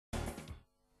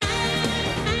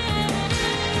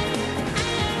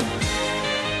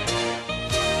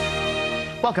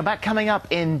Welcome back. Coming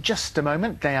up in just a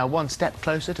moment, they are one step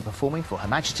closer to performing for Her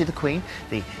Majesty the Queen.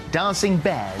 The Dancing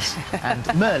Bears and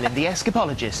Merlin, the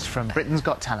escapologist from Britain's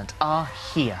Got Talent, are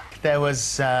here. There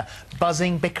was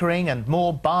buzzing, bickering and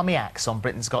more balmy acts on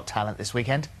Britain's Got Talent this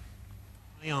weekend.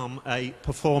 I am a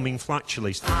performing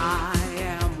flatulist. I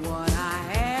am what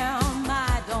I am.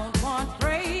 I don't want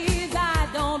praise. I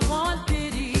don't want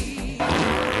pity.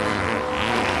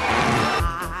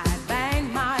 I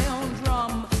bang my own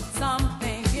drum. Some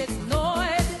think it's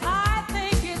noise. I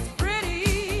think it's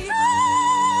pretty. So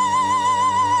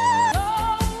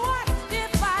what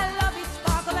if I love each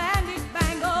sparkle and each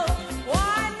bangle?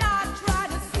 Why not try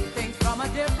to see things from a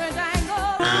different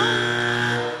angle?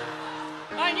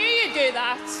 I knew you'd do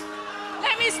that.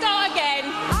 Let me start again.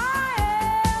 I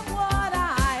am what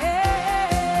I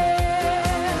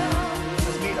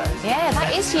am. Yeah,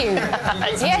 that is you.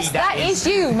 Yes, that is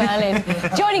you, Merlin.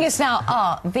 Joining us now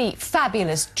are the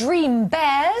fabulous Dream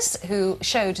Bears, who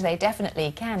showed they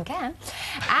definitely can,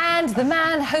 and the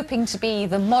man hoping to be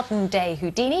the modern-day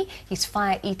Houdini. He's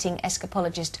fire-eating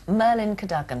escapologist Merlin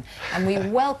Cadogan. And we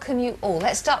welcome you all.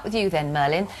 Let's start with you then,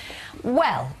 Merlin.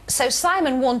 Well, so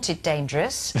Simon wanted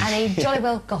dangerous, and he jolly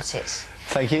well got it.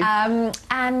 Thank you.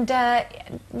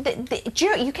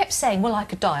 You kept saying, well, I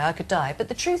could die, but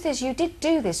the truth is you did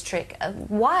do this trick a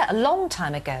long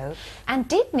time ago and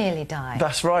did nearly die.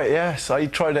 That's right, yes. I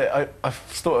tried it, I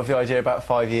thought of the idea about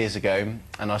 5 years ago,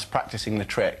 and I was practising the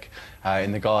trick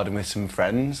in the garden with some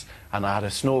friends, and I had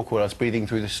a snorkel. I was breathing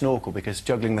through the snorkel because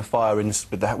juggling the fire with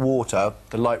the water,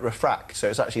 the light refracts, so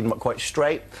it's actually not quite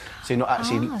straight, so you're not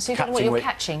actually so you don't know what you're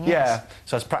catching, yes. Yeah,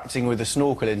 so I was practising with the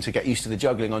snorkel in to get used to the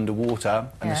juggling underwater,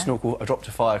 and the snorkel, I dropped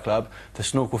a fire club, the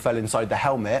snorkel fell inside the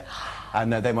helmet,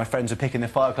 and then my friends were picking the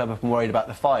fire club up and worried about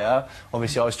the fire.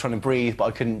 Obviously I was trying to breathe, but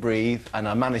I couldn't breathe, and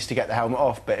I managed to get the helmet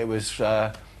off, but it was,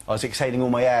 I was exhaling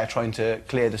all my air trying to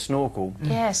clear the snorkel.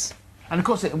 Yes. And of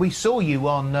course, we saw you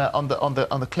on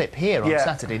the clip here on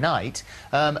Saturday night.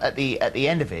 At the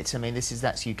end of it, I mean,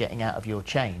 that's you getting out of your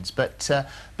chains. But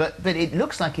it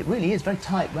looks like it really is very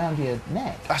tight round your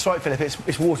neck. That's right, Philip.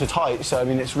 It's watertight, so I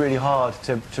mean, it's really hard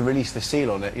to release the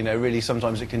seal on it. You know, really,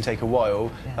 sometimes it can take a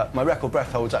while. Yeah. My record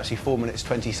breath hold's actually 4 minutes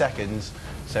 20 seconds,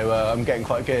 so I'm getting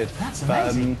quite good. That's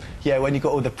amazing. But, yeah, when you've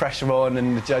got all the pressure on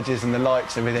and the judges and the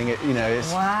lights and everything,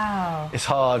 it's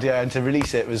hard. Yeah, and to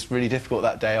release it was really difficult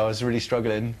that day. I was really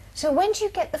struggling. So when do you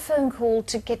get the phone call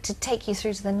to take you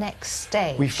through to the next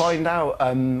stage? We find out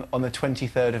on the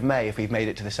 23rd of May if we've made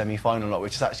it to the semi-final or not,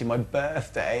 which is actually my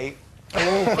birthday.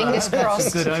 Oh, fingers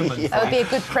crossed. That's a good omen. That would be a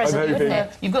good present, wouldn't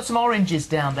it? You've got some oranges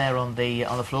down there on the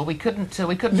floor. We couldn't have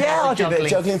I'll do a bit of the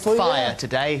juggling for you, fire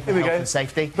today for health and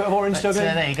safety. Bit of orange juggling.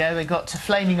 There you go. We've got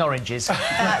flaming oranges.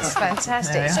 That's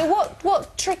fantastic. So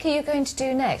what trick are you going to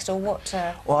do next, or what?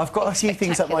 Well, I've got a few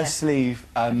things up my sleeve.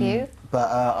 Have you? But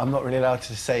I'm not really allowed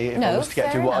to say if I was to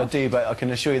get through what I do, but I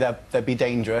can assure you that they'd be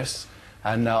dangerous.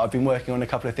 And I've been working on a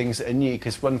couple of things that are new,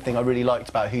 because one thing I really liked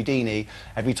about Houdini,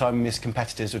 every time his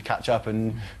competitors would catch up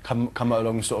and come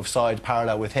along sort of side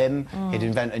parallel with him, he'd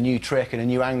invent a new trick and a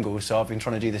new angle, so I've been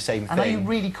trying to do the same thing. And are you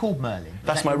really called Merlin?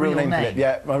 That's my real name, Philip.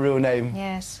 Yeah, my real name.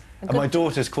 Yes. And my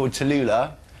daughter's called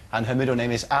Tallulah, and her middle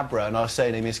name is Abra, and our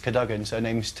surname is Cadogan, so her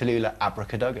name's Tallulah Abra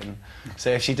Cadogan.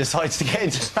 So if she decides to get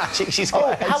into magic, she's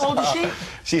got a head how old is start. she?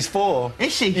 She's 4.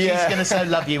 Is she? Yeah. She's going to so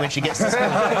love you when she gets to school.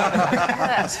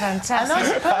 That's fantastic. And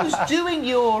I suppose doing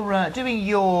your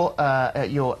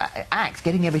act,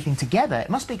 getting everything together, it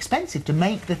must be expensive to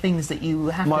make the things that you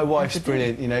have. My wife's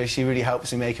brilliant. You know, she really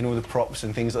helps me making all the props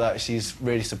and things like that. She's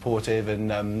really supportive,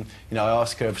 and you know, I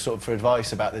ask her sort of for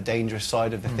advice about the dangerous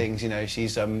side of the things. You know,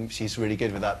 she's really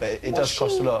good with that. But it does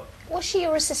cost a lot. Was she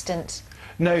your assistant?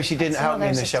 No, she didn't help me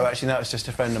in the show, assistant. actually. That was just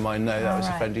a friend of mine. No, that was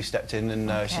a friend who stepped in,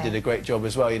 and she did a great job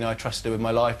as well. You know, I trusted her with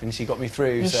my life, and she got me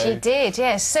through. Yes, she did,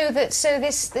 yes. So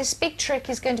this big trick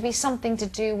is going to be something to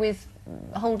do with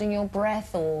holding your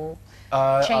breath, or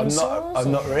chainsaws?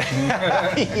 I'm not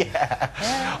really.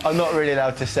 I'm not really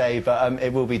allowed to say, but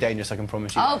it will be dangerous, I can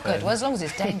promise you. Oh, good. Well, as long as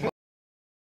it's dangerous.